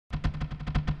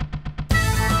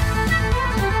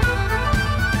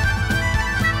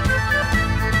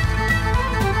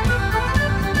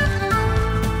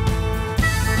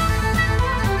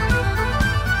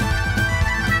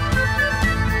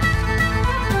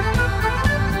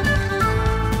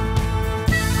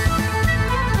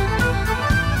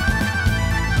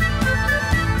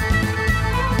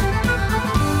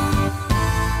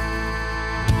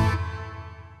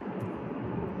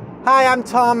I'm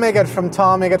Tom Migot from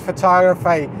Tom Migot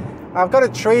Photography. I've got a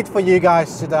treat for you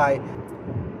guys today.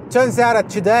 Turns out that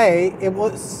today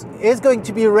is going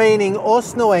to be raining or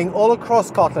snowing all across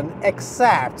Scotland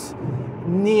except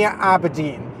near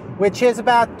Aberdeen, which is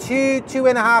about two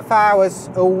and a half hours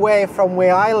away from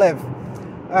where I live.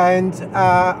 And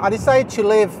I decided to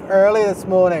leave early this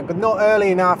morning, but not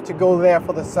early enough to go there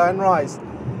for the sunrise.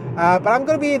 But I'm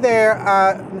going to be there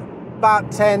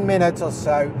about 10 minutes or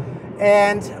so.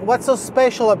 And what's so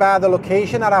special about the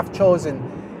location that I've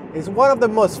chosen is one of the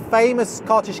most famous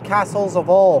Scottish castles of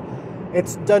all.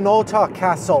 It's Dunnottar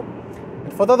Castle.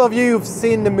 And for those of you who've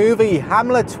seen the movie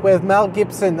Hamlet with Mel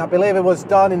Gibson, I believe it was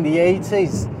done in the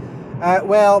 80s.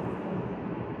 Well,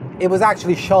 it was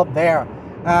actually shot there.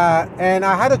 And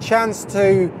I had a chance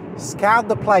to scout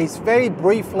the place very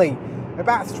briefly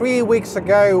about 3 weeks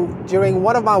ago during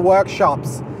one of my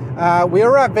workshops. We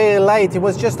arrived very late. It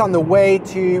was just on the way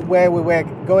to where we were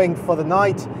going for the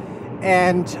night,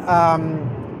 and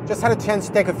just had a chance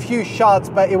to take a few shots,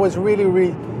 but it was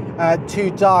really too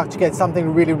dark to get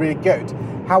something really good.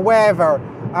 However,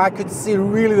 I could see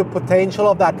really the potential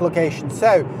of that location.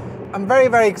 So I'm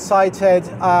very excited.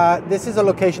 This is a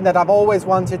location that I've always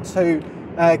wanted to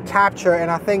capture, and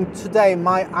I think today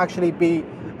might actually be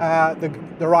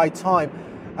the right time.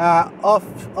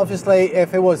 Obviously,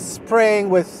 if it was spring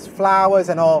with flowers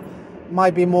and all,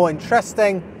 might be more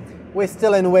interesting. We're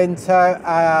still in winter,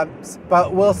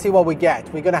 but we'll see what we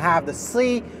get. We're going to have the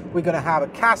sea, we're going to have a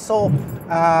castle.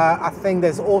 I think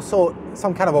there's also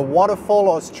some kind of a waterfall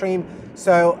or stream,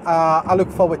 so I look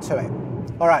forward to it.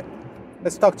 All right,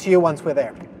 let's talk to you once we're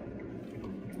there.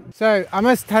 So I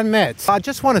missed 10 minutes. I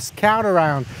just want to scout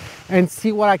around and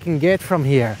see what I can get from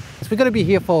here. So we're going to be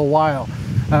here for a while.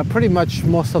 Pretty much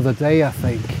most of the day, I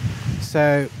think.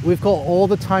 So we've got all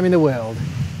the time in the world.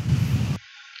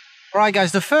 All right,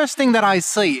 guys, the first thing that I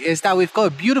see is that we've got a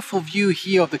beautiful view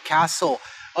here of the castle.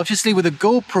 Obviously, with a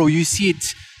GoPro, you see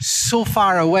it so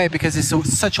far away because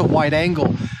it's such a wide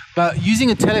angle. But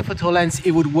using a telephoto lens,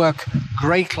 it would work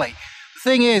greatly. The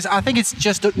thing is, I think it's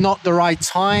just not the right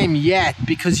time yet,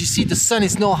 because you see the sun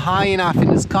is not high enough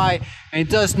in the sky and it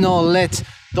does not lit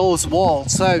those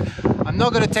walls. So I'm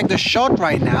not going to take the shot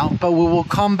right now, but we will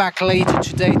come back later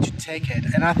today to take it.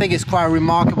 And I think it's quite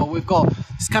remarkable. We've got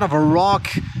this kind of a rock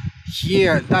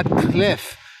here, that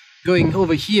cliff going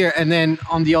over here and then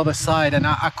on the other side, and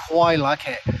I quite like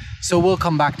it. So we'll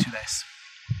come back to this.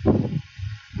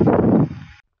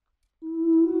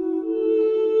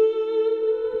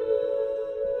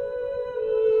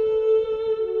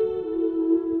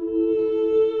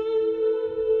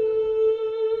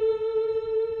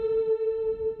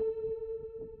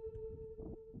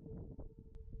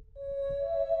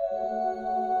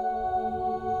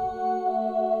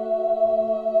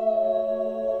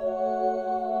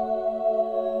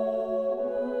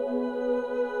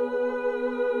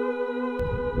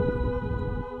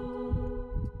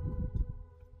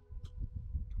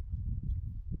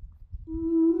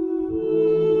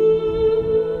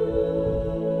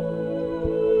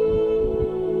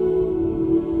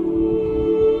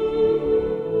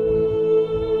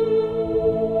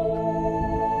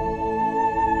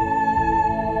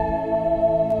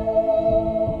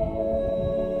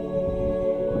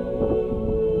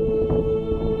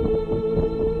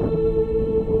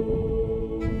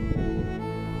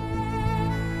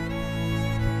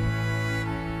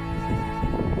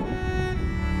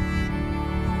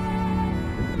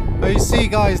 You see,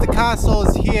 guys, the castle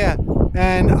is here,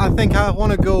 and I think I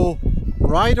want to go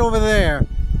right over there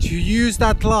to use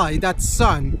that light, that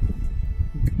sun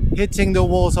hitting the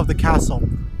walls of the castle.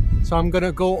 So I'm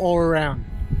gonna go all around.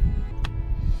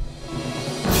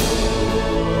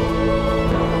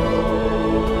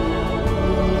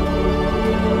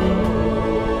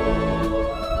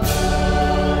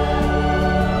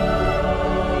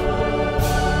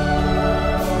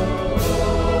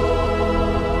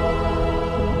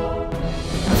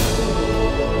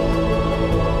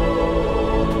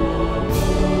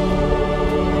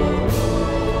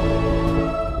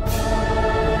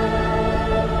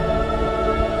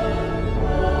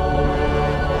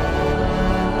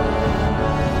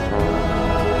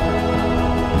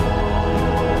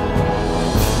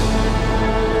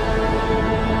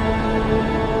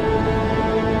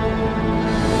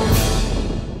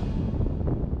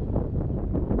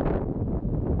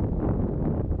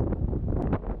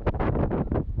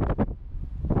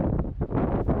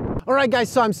 Alright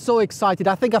guys, so I'm so excited.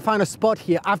 I think I found a spot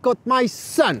here. I've got my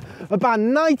sun about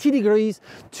 90 degrees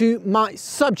to my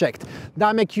subject.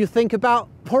 That makes you think about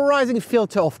polarizing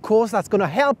filter, of course, that's going to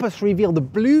help us reveal the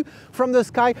blue from the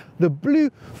sky, the blue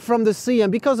from the sea.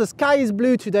 And because the sky is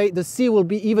blue today, the sea will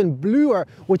be even bluer,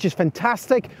 which is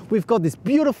fantastic. We've got this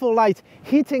beautiful light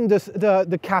hitting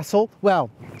the castle, well,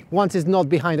 once it's not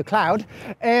behind a cloud.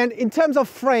 And in terms of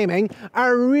framing, I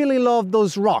really love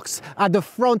those rocks at the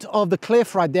front of the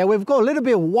cliff right there. We've got a little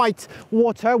bit of white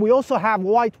water. We also have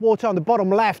white water on the bottom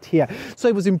left here. So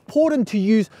it was important to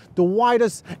use the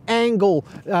widest angle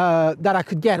that I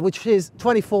could get, which is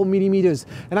 24 millimeters.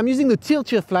 And I'm using the tilt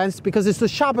shift lens because it's the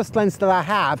sharpest lens that I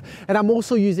have. And I'm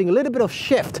also using a little bit of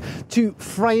shift to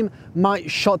frame my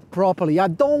shot properly. I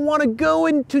don't want to go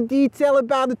into detail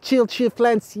about the tilt shift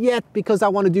lens yet because I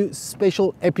want to do a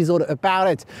special episode about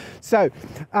it. So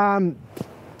I'm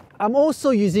also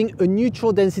using a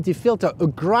neutral density filter, a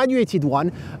graduated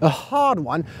one, a hard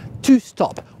one, to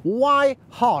stop. Why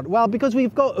hard? Well, because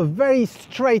we've got a very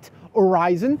straight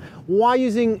horizon. Why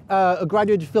using a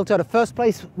graduated filter in the first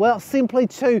place? Well, simply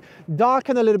to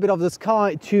darken a little bit of the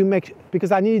sky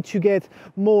because I needed to get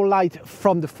more light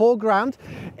from the foreground,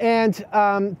 and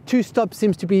two-stop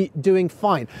seems to be doing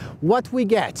fine. What we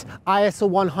get, ISO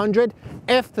 100,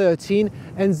 f13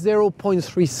 and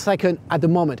 0.3 second at the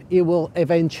moment. It will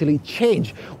eventually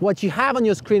change. What you have on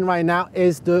your screen right now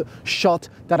is the shot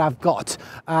that I've got.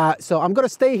 So I'm going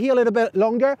to stay here a little bit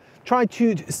longer, try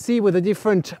to see with the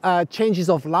different changes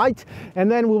of light, and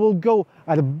then we will go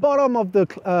at the bottom of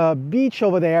the beach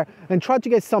over there and try to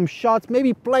get some shots,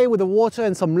 maybe play with the water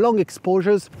and some long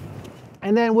exposures,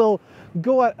 and then we'll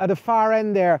go at the far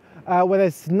end there where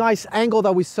there's nice angle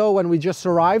that we saw when we just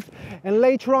arrived, and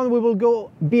later on we will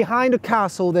go behind the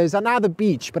castle. There's another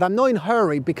beach, but I'm not in a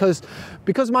hurry because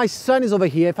my son is over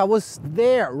here. If I was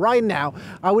there right now,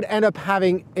 I would end up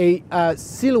having a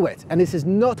silhouette, and this is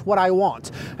not what I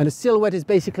want. And the silhouette is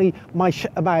basically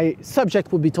my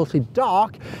subject would be totally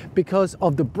dark because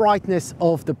of the brightness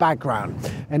of the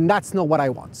background, and that's not what I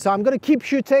want. So I'm going to keep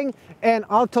shooting, and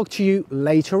I'll talk to you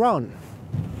later on.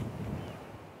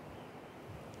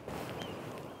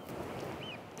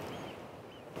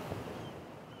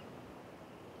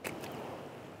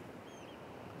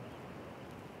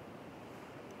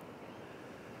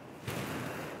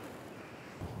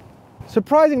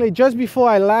 Surprisingly, just before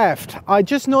I left, I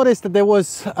just noticed that there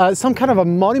was some kind of a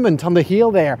monument on the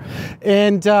hill there.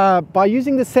 And by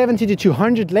using the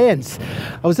 70-200 lens,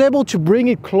 I was able to bring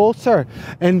it closer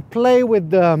and play with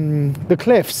the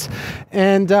cliffs.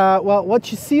 And well,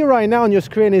 what you see right now on your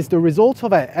screen is the result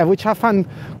of it, which I found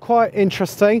quite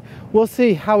interesting. We'll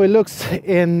see how it looks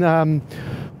in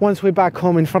once we're back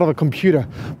home in front of a computer,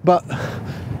 but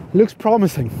it looks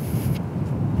promising.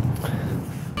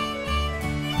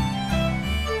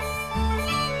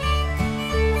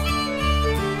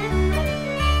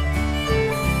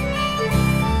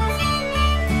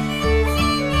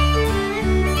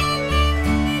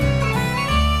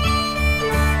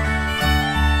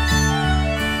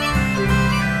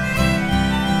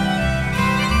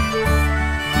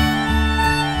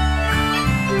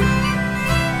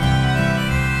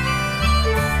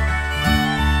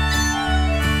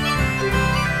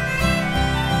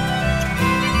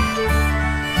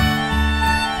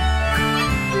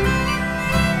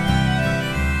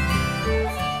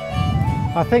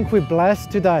 I think we're blessed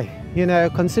today, you know,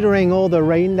 considering all the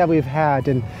rain that we've had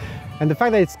and the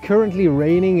fact that it's currently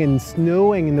raining and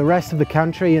snowing in the rest of the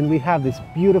country, and we have this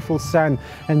beautiful sun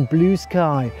and blue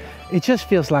sky. It just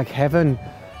feels like heaven.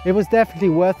 It was definitely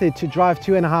worth it to drive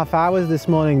 2.5 hours this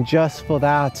morning just for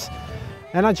that.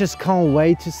 And I just can't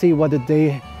wait to see what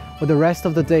the rest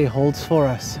of the day holds for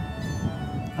us.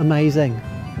 Amazing.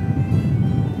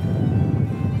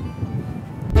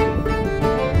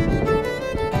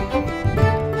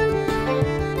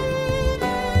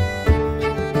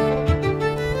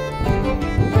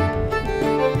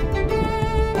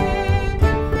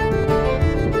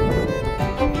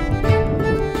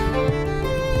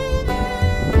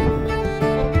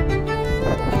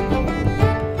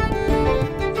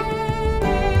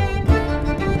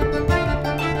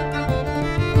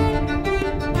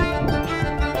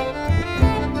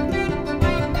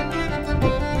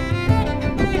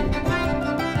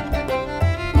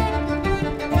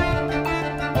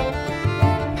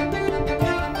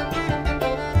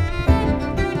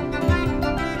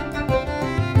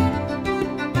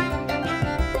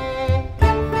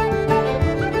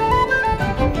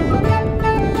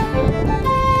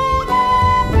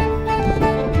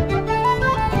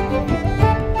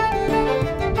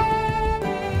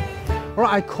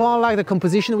 I quite like the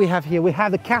composition we have here. We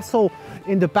have the castle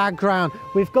in the background.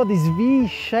 We've got this V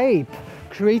shape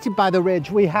created by the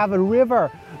ridge. We have a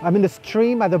river I mean the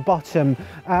stream at the bottom.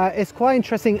 It's quite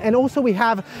interesting, and also we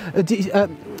have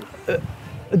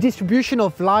a distribution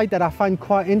of light that I find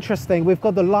quite interesting. We've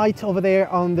got the light over there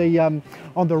on the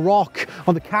rock,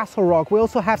 on the castle rock. We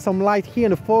also have some light here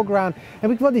in the foreground, and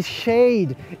we've got this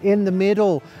shade in the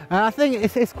middle. I think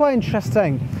it's quite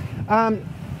interesting.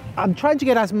 I'm trying to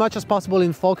get as much as possible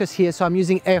in focus here, so I'm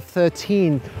using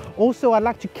f13. Also, I'd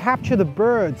like to capture the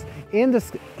birds in the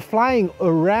flying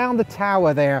around the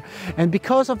tower there, and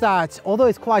because of that, although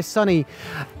it's quite sunny,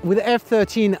 with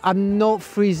f13 I'm not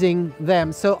freezing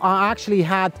them, so I actually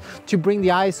had to bring the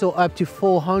ISO up to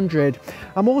 400.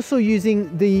 I'm also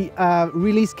using the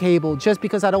release cable just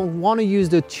because I don't want to use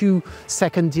the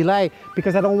 2-second delay,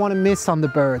 because I don't want to miss on the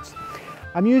birds.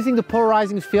 I'm using the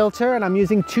polarizing filter, and I'm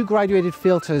using 2 graduated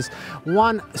filters.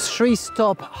 One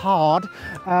 3-stop hard,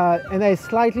 and that is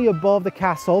slightly above the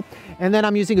castle. And then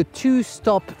I'm using a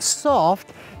 2-stop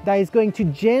soft that is going to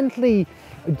gently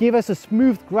give us a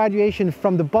smooth graduation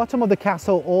from the bottom of the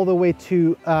castle all the way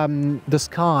to the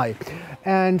sky.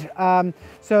 And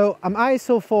so I'm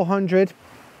ISO 400,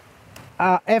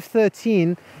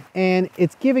 f13, and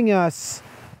it's giving us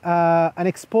an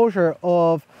exposure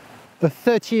of the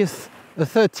 13th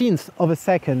of a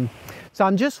second. So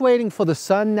I'm just waiting for the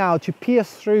sun now to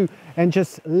pierce through and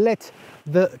just lit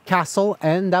the castle,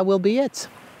 and that will be it.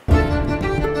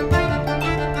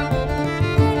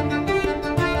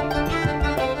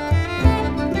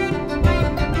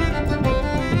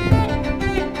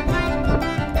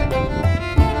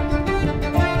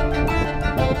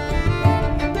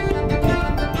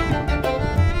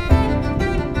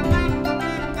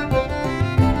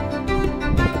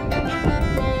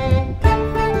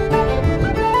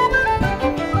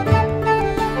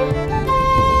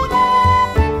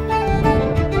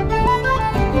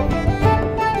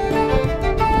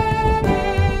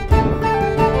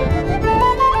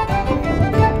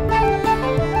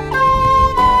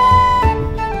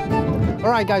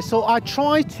 Alright guys, so I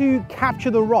tried to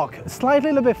capture the rock slightly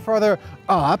a little bit further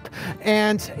up,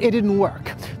 and it didn't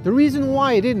work. The reason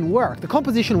why it didn't work, the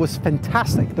composition was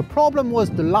fantastic. The problem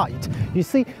was the light. You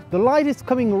see, the light is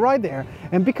coming right there,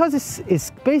 and because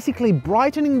it's basically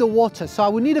brightening the water, so I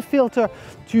would need a filter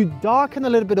to darken a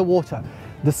little bit of water.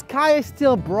 The sky is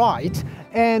still bright,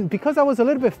 and because I was a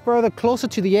little bit further closer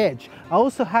to the edge, I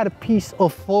also had a piece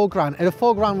of foreground, and the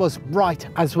foreground was bright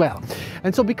as well.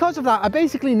 And so because of that, I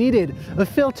basically needed a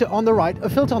filter on the right, a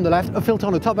filter on the left, a filter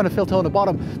on the top, and a filter on the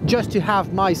bottom, just to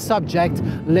have my subject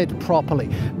lit properly.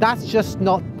 That's just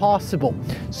not possible.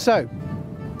 So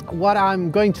what I'm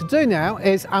going to do now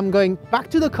is I'm going back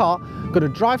to the car, going to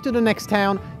drive to the next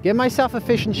town, get myself a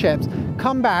fish and chips,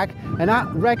 come back, and I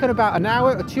reckon about an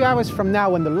hour or 2 hours from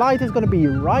now, when the light is going to be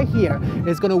right here,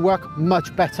 it's going to work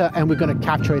much better, and we're going to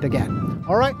capture it again.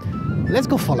 All right, let's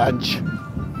go for lunch.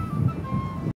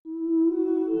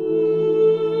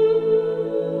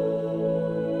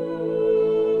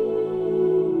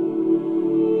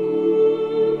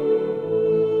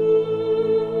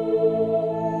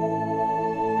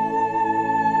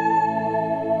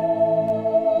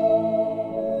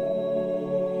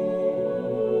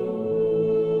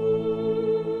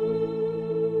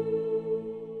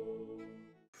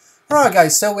 Alright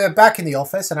guys, so we're back in the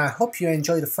office, and I hope you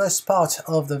enjoyed the first part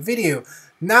of the video.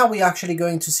 Now we're actually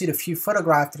going to see the few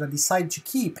photographs that I decided to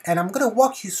keep, and I'm going to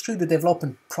walk you through the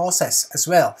development process as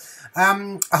well.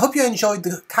 I hope you enjoyed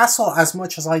the castle as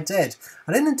much as I did.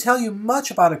 I didn't tell you much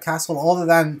about the castle other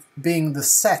than being the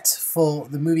set for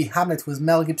the movie Hamlet with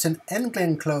Mel Gibson and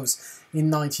Glenn Close in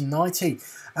 1990.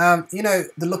 You know,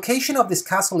 the location of this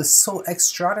castle is so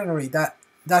extraordinary that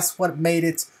that's what made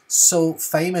it so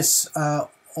famous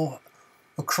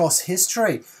across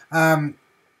history.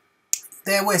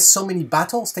 There were so many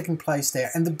battles taking place there,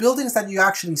 and the buildings that you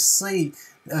actually see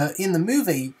in the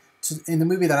movie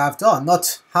that I've done,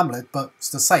 not Hamlet, but it's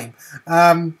the same.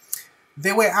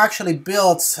 They were actually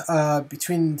built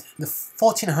between the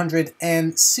 1400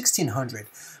 and 1600,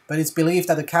 but it's believed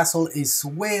that the castle is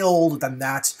way older than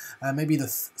that, maybe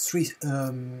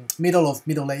the middle of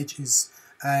Middle Ages,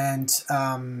 and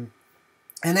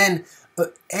then an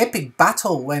epic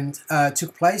battle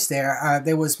took place there.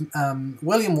 There was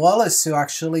William Wallace who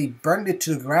actually burned it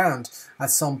to the ground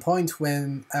at some point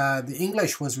when the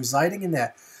English was residing in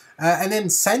there. And then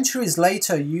centuries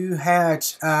later, you had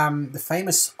the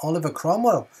famous Oliver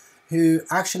Cromwell, who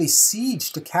actually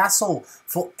sieged the castle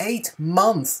for 8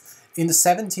 months in the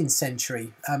 17th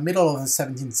century, middle of the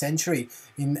 17th century,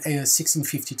 in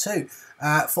 1652,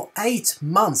 for 8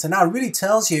 months. And that really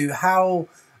tells you how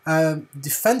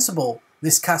defensible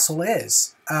this castle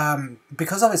is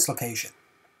because of its location.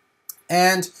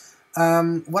 And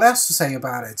What else to say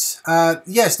about it?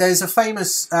 Yes, there's a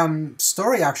famous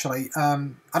story actually.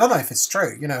 I don't know if it's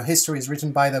true. You know, history is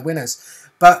written by the winners.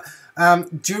 But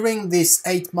during this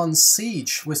 8-month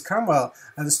siege with Cromwell,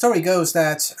 the story goes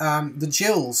that the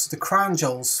jewels, the crown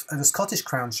jewels, the Scottish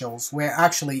crown jewels, were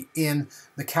actually in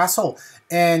the castle,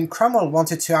 and Cromwell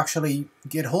wanted to actually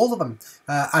get hold of them,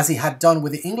 as he had done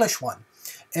with the English one.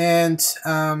 And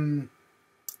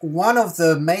one of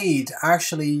the maid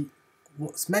actually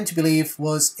was meant to believe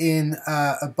was in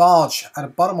a barge at the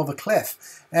bottom of a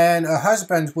cliff, and her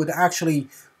husband would actually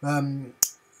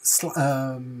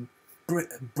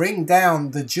bring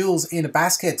down the jewels in a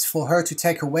basket for her to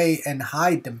take away and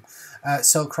hide them,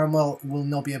 so Cromwell will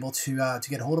not be able to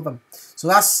get hold of them. So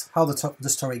that's how the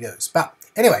story goes. But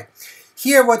anyway,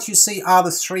 here what you see are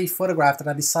the 3 photographs that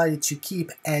I decided to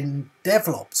keep and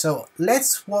develop. So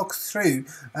let's walk through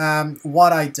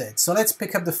what I did. So let's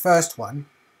pick up the first one.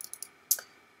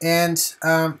 And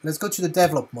let's go to the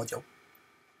develop module.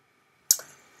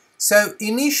 So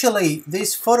initially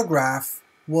this photograph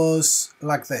was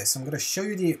like this. I'm going to show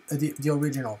you the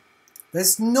original.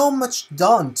 There's not much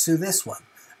done to this one.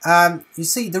 You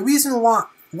see, the reason why,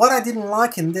 what I didn't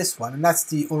like in this one, and that's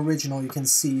the original, you can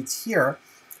see it here,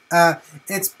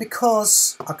 it's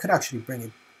because I could actually bring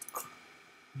it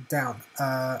down.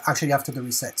 Actually after the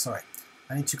reset, sorry.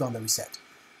 I need to go on the reset.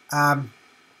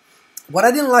 What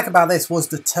I didn't like about this was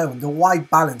the tone, the white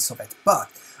balance of it, but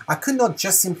I could not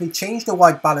just simply change the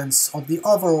white balance of the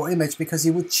overall image because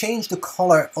it would change the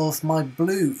color of my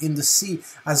blue in the sea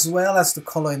as well as the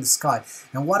color in the sky.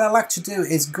 And what I like to do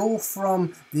is go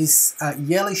from this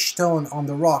yellowish tone on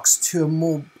the rocks to a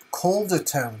more colder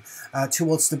tone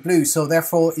towards the blue, so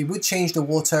therefore it would change the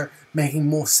water, making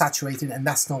more saturated, and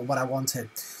that's not what I wanted.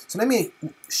 So let me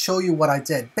show you what I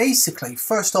did. Basically,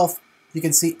 first off, you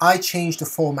can see I changed the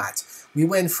format. We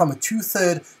went from a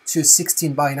 2/3 to a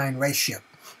 16:9 ratio.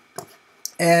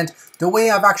 And the way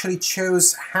I've actually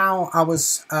chose how I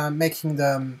was making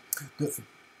the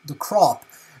crop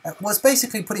was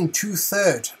basically putting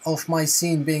 2/3 of my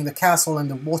scene being the castle and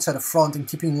the water at the front and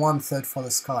keeping 1/3 for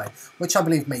the sky, which I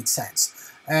believe made sense.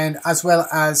 And as well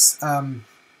as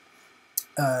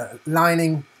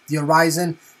lining the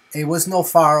horizon, it was not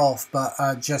far off,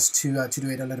 but just to do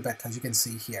it a little bit, as you can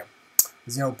see here.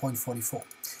 0.44.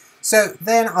 So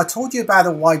then I told you about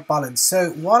the white balance. So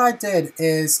what I did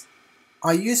is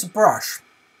I used a brush,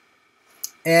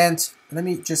 and let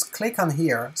me just click on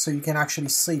here so you can actually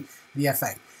see the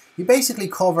effect. It basically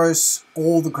covers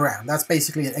all the ground. That's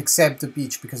basically it, except the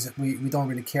beach, because we don't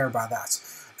really care about that.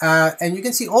 And you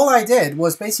can see all I did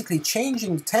was basically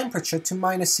changing the temperature to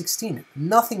 -16.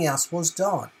 Nothing else was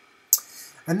done.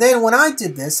 And then when I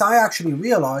did this, I actually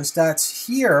realized that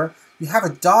here you have a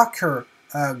darker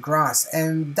grass,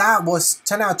 and that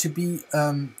turned out to be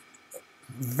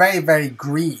very, very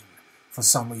green for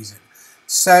some reason.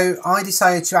 So I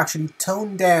decided to actually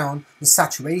tone down the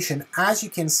saturation, as you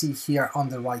can see here on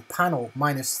the right panel,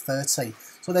 -30.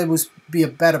 So there would be a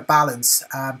better balance.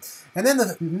 And then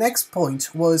the next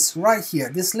point was right here.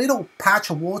 This little patch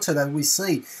of water that we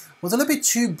see was a little bit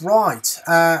too bright,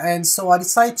 and so I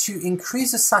decided to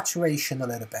increase the saturation a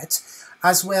little bit,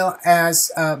 as well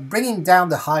as bringing down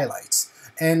the highlights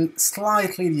and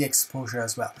slightly the exposure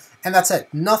as well. And that's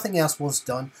it. Nothing else was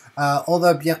done,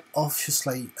 although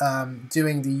obviously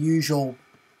doing the usual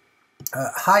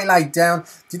highlight down.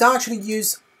 Did I actually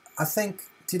use, I think,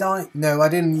 did I? No, I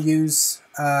didn't use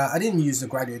the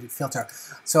graduated filter.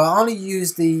 So I only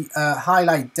used the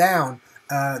highlight down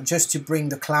just to bring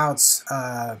the clouds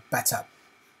better.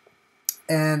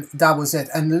 And that was it.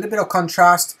 And a little bit of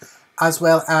contrast, as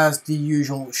well as the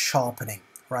usual sharpening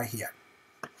right here.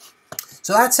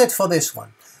 So that's it for this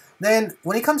one. Then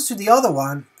when it comes to the other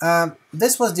one,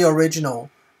 this was the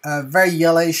original, very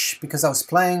yellowish, because I was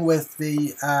playing with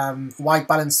the white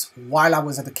balance while I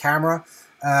was at the camera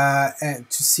and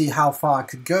to see how far I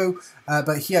could go.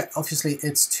 But here, obviously,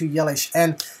 it's too yellowish. And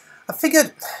I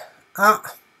figured,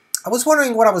 I was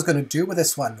wondering what I was going to do with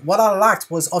this one. What I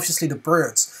liked was obviously the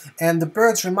birds. And the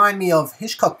birds remind me of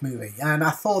Hitchcock movie. And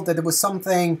I thought that there was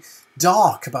something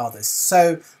dark about this,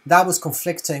 so that was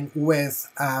conflicting with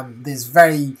this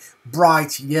very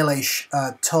bright yellowish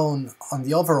tone on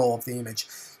the overall of the image.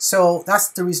 So that's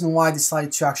the reason why I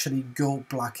decided to actually go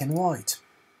black and white.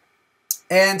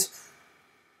 And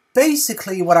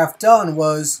basically what I've done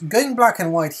was going black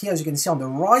and white here, as you can see on the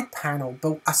right panel,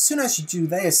 but as soon as you do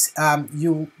this,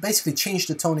 you'll basically change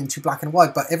the tone into black and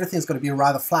white, but everything's going to be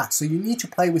rather flat, so you need to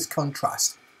play with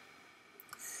contrast.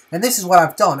 And this is what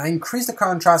I've done. I increased the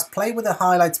contrast, played with the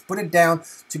highlights, put it down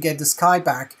to get the sky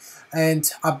back,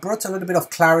 and I brought a little bit of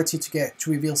clarity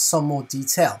to reveal some more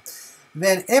detail.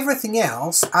 then everything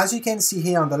else, as you can see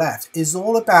here on the left, is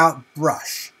all about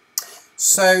brush.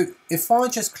 So if I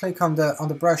just click on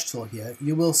the brush tool here,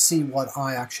 you will see what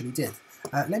I actually did.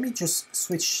 Let me just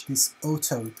switch this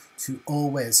auto to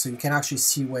always so you can actually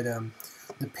see where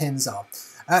the pins are.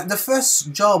 The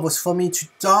first job was for me to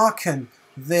darken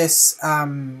this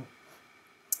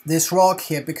this rock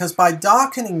here, because by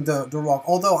darkening the rock,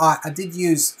 although I did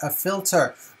use a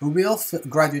filter, a real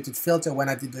graduated filter when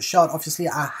I did the shot, obviously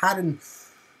I didn't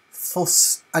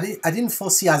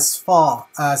foresee as far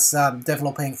as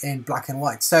developing in black and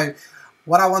white. So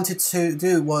what I wanted to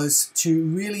do was to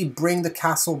really bring the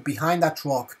castle behind that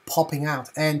rock popping out,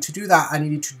 and to do that I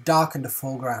needed to darken the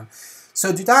foreground.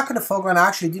 So to darken the foreground, I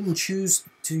actually didn't choose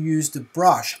to use the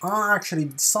brush. I actually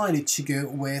decided to go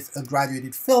with a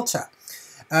graduated filter.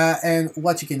 And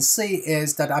what you can see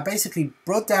is that I basically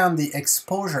brought down the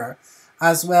exposure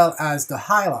as well as the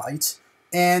highlight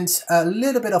and a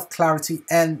little bit of clarity,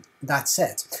 and that's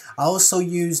it. I also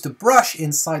used the brush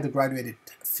inside the graduated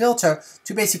filter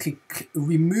to basically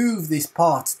remove this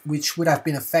part which would have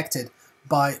been affected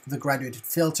by the graduated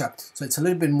filter. So it's a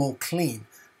little bit more clean,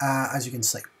 as you can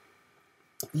see.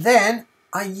 Then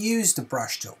I used the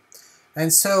brush tool.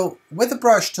 And so with the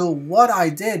brush tool, what I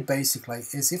did basically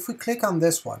is, if we click on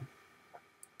this one,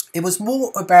 it was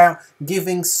more about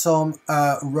giving some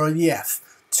relief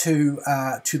to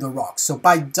the rock. So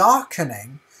by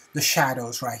darkening the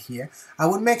shadows right here, I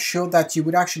would make sure that you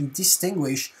would actually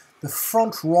distinguish the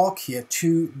front rock here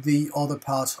to the other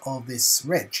part of this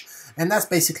ridge. And that's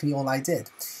basically all I did.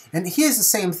 And here's the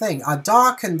same thing. I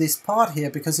darkened this part here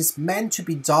because it's meant to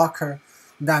be darker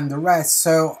than the rest.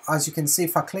 So as you can see,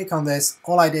 if I click on this,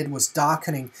 all I did was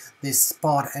darkening this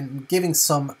part and giving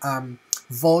some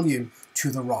volume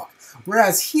to the rock.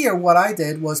 Whereas here, what I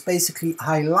did was basically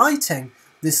highlighting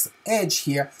this edge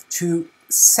here to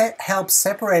help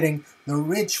separating the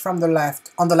ridge from the left,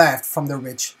 on the left, from the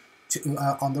ridge to,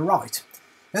 on the right.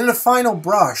 And then the final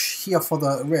brush here for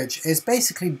the ridge is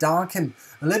basically darken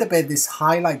a little bit this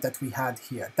highlight that we had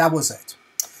here. That was it.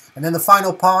 And then the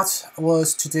final part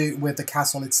was to do with the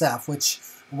castle itself, which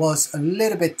was a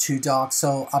little bit too dark.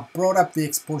 So I brought up the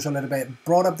exposure a little bit,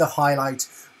 brought up the highlight,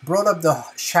 brought up the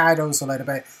shadows a little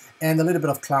bit, and a little bit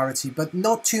of clarity, but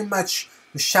not too much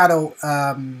the shadow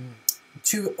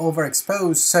too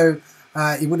overexposed, so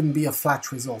it wouldn't be a flat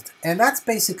result. And that's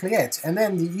basically it. And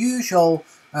then the usual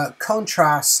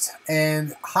contrast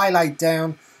and highlight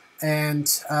down, and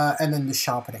then the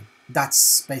sharpening.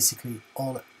 That's basically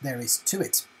all there is to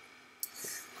it.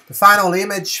 The final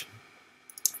image,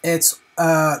 it's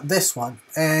this one,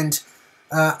 and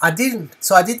I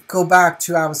did go back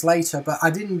 2 hours later, but I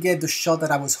didn't get the shot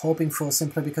that I was hoping for,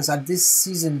 simply because at this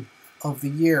season of the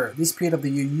year, this period of the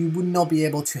year, you would not be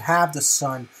able to have the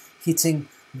sun hitting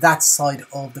that side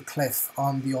of the cliff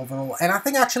on the overall. And I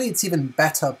think actually it's even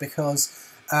better, because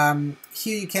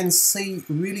here you can see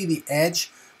really the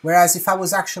edge, whereas if I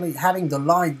was actually having the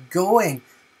light going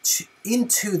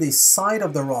into this side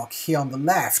of the rock here on the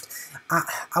left,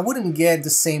 I wouldn't get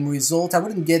the same result. I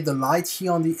wouldn't get the light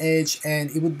here on the edge, and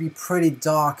it would be pretty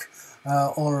dark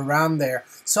all around there.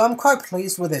 So I'm quite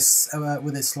pleased with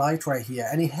this light right here,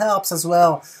 and it helps as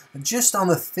well just on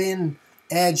the thin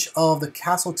edge of the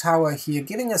castle tower here,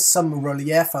 giving us some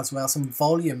relief as well, some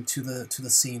volume to the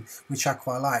scene, which I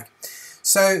quite like.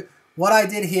 So what I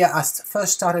did here, I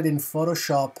first started in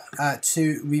Photoshop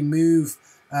to remove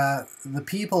the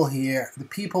people here, the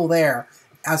people there,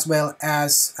 as well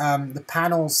as the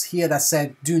panels here that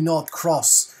said "Do not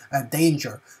cross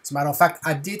danger." As a matter of fact,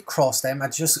 I did cross them. I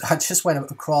just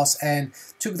went across and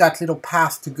took that little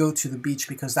path to go to the beach,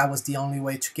 because that was the only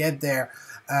way to get there.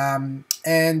 And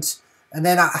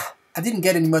then I didn't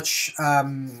get any much.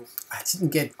 I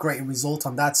didn't get great result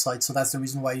on that side, so that's the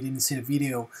reason why you didn't see the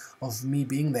video of me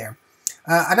being there.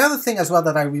 Another thing as well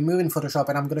that I removed in Photoshop,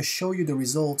 and I'm going to show you the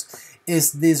result,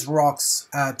 is these rocks,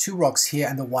 two rocks here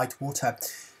and the white water.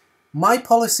 My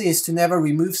policy is to never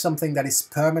remove something that is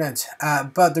permanent,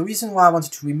 but the reason why I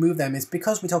wanted to remove them is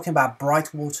because we're talking about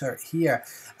bright water here.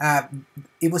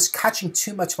 It was catching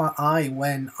too much my eye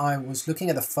when I was looking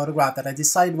at the photograph, that I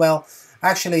decided, well,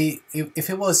 actually, if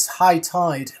it was high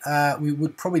tide, we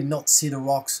would probably not see the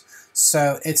rocks,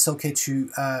 so it's okay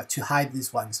to hide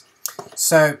these ones.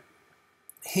 So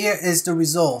here is the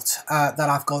result that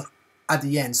I've got at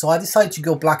the end. So I decided to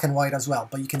go black and white as well,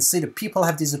 but you can see the people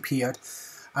have disappeared.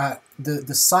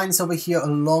 The signs over here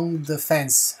along the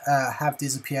fence have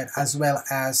disappeared, as well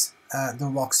as the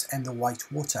rocks and the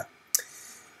white water.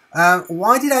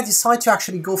 Why did I decide to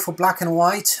actually go for black and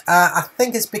white? I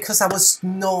think it's because I was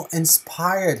not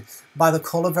inspired by the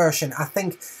color version. I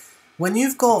think when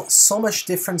you've got so much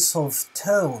difference of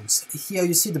tones, here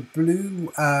you see the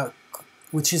blue,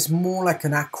 which is more like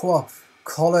an aqua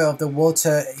color of the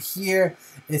water. Here,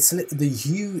 the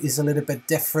hue is a little bit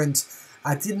different.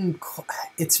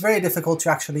 It's very difficult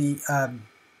to actually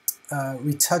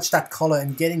retouch that color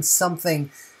and getting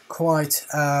something quite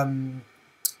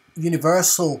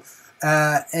universal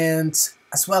and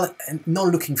as well, and not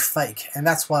looking fake, and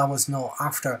that's what I was not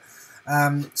after.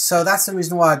 So that's the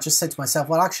reason why I just said to myself,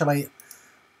 well, actually,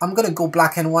 I'm going to go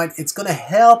black and white. It's going to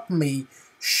help me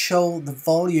show the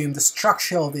volume, the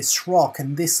structure of this rock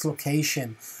and this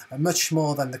location much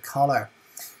more than the color.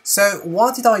 So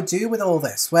what did I do with all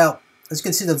this? Well, as you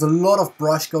can see, there's a lot of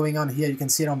brush going on here. You can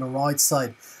see it on the right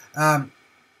side.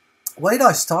 What did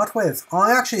I start with?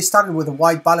 I actually started with a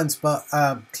white balance, but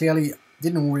clearly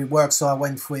didn't really work, so I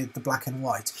went with the black and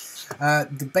white.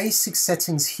 The basic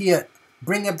settings here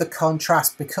bring up the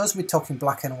contrast because we're talking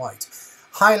black and white.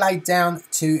 Highlight down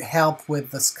to help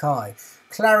with the sky.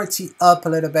 Clarity up a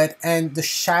little bit and the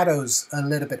shadows a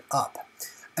little bit up.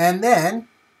 And then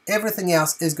everything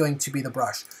else is going to be the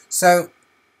brush. So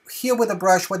here with the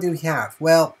brush, what do we have?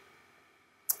 Well,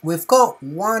 we've got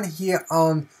one here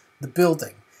on the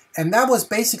building. And that was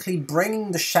basically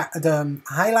bringing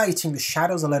highlighting the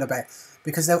shadows a little bit,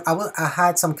 because I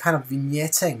had some kind of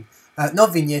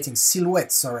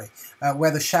silhouette, sorry,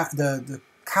 where the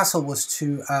castle was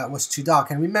too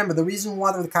dark. And remember, the reason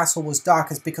why the castle was dark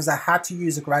is because I had to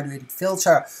use a graduated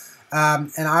filter,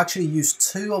 and I actually used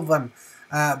 2 of them,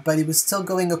 but it was still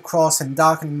going across and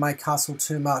darkening my castle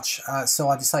too much, so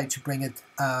I decided to bring it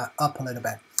up a little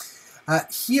bit.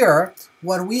 Here,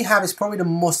 what we have is probably the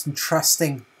most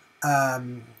interesting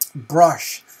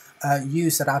brush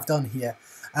use that I've done here.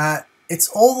 It's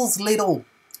all those little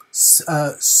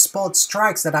spot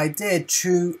strikes that I did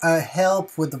to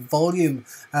help with the volume,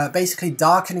 basically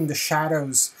darkening the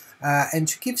shadows and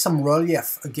to give some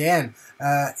relief again,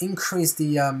 increase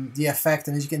the effect.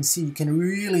 And as you can see, you can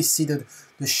really see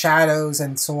the shadows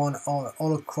and so on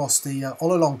all across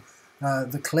all along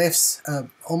the cliffs,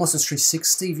 almost a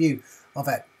 360 view of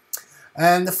it.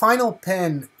 And the final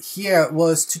pin here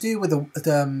was to do with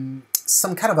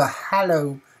some kind of a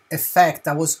halo effect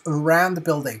that was around the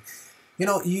building. You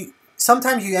know,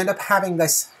 sometimes you end up having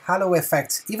this halo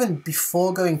effect even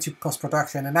before going to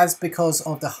post-production, and that's because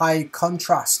of the high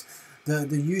contrast, the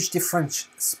huge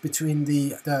difference between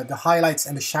the highlights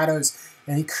and the shadows,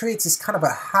 and it creates this kind of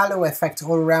a halo effect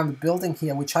all around the building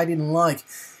here, which I didn't like,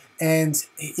 and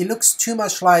it looks too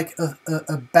much like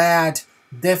a bad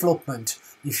development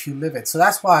if you live it. So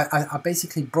that's why I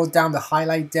basically brought down the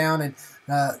highlight down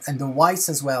and the whites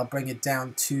as well, bring it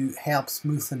down to help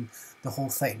smoothen the whole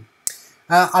thing.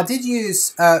 I did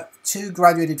use 2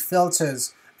 graduated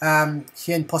filters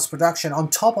here in post-production on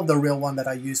top of the real one that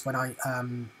I used when I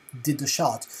did the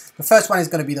shot. The first one is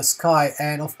going to be the sky,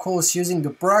 and of course using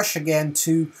the brush again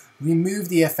to remove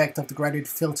the effect of the graduated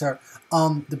filter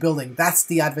on the building. That's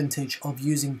the advantage of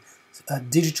using a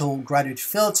digital graduated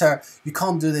filter. You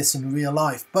can't do this in real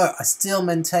life, but I still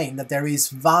maintain that there is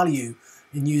value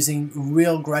in using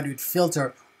real graduate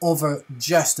filter over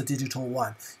just a digital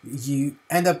one. You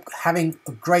end up having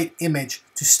a great image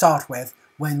to start with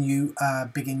when you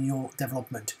begin your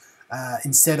development,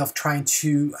 instead of trying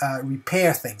to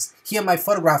repair things. Here my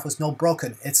photograph was not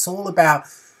broken. It's all about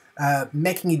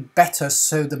making it better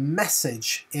so the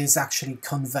message is actually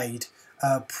conveyed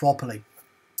properly.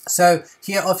 So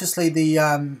here obviously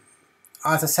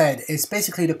as I said, it's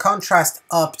basically the contrast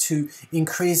up to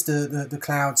increase the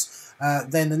clouds.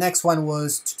 Then the next one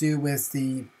was to do with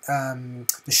the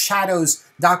shadows,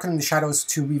 darkening the shadows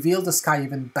to reveal the sky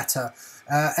even better.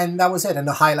 And that was it, and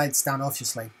the highlights down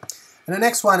obviously. And the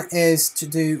next one is to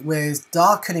do with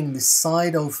darkening the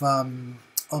side of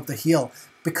the hill.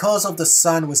 Because of the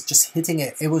sun was just hitting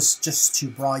it, it was just too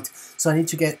bright. So I need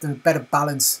to get a better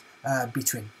balance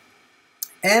between.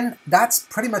 And that's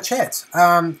pretty much it.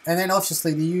 And then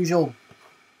obviously the usual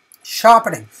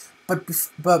sharpening.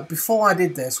 But before I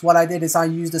did this, what I did is I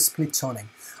used the split toning.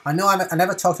 I know I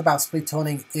never talked about split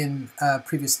toning in a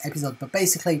previous episode, but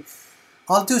basically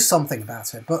I'll do something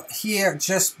about it. But here,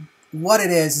 just what it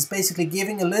is basically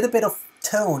giving a little bit of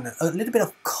tone, a little bit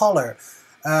of color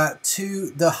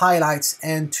to the highlights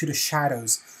and to the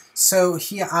shadows. So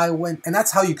here I went, and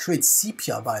that's how you create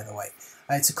sepia, by the way.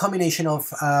 It's a combination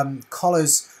of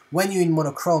colors. When you're in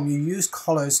monochrome, you use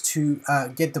colors to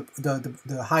get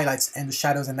the highlights and the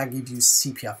shadows, and that gives you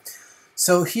sepia.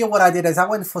 So here what I did is I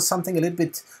went for something a little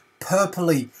bit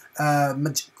purpley,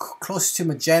 close to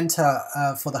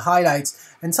magenta for the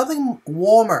highlights, and something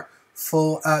warmer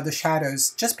for the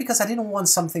shadows, just because I didn't want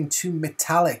something too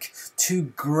metallic,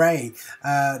 too grey.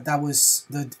 That was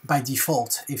by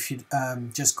default if you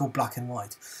just go black and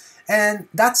white. And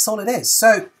that's all it is.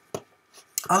 So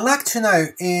I'd like to know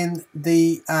in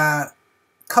the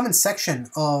comment section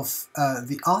of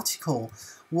the article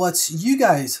what you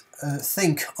guys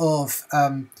think of,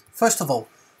 first of all,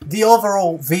 the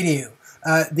overall video,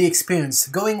 the experience,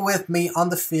 going with me on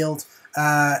the field,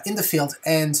 in the field,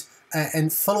 and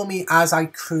follow me as I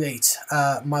create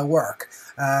my work,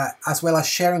 as well as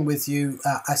sharing with you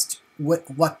as to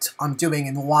what I'm doing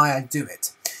and why I do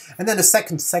it. And then the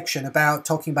second section about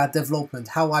talking about development,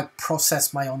 how I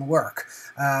process my own work.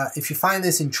 If you find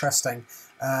this interesting,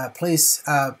 please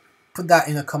put that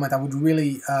in a comment. I would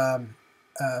really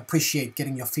appreciate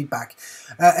getting your feedback.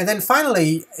 And then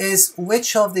finally is,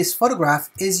 which of this photograph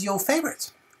is your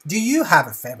favorite? Do you have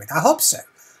a favorite? I hope so.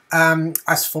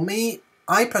 As for me,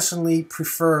 I personally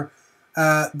prefer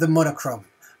the monochrome.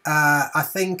 I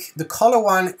think the color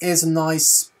one is a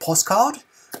nice postcard,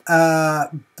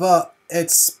 but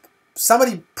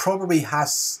somebody probably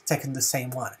has taken the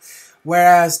same one.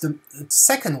 Whereas the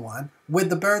second one with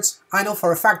the birds, I know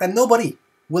for a fact that nobody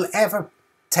will ever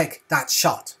take that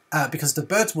shot because the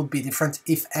birds would be different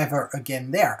if ever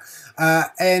again there.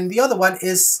 And the other one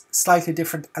is slightly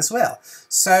different as well.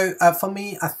 So for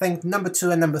me, I think number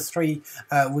 2 and number 3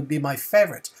 would be my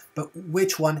favorite. But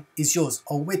which one is yours,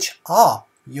 or which are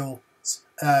your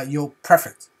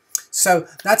preference? So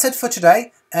that's it for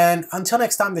today. And until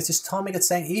next time, this is Tom Migot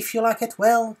saying, if you like it,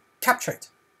 well, capture it.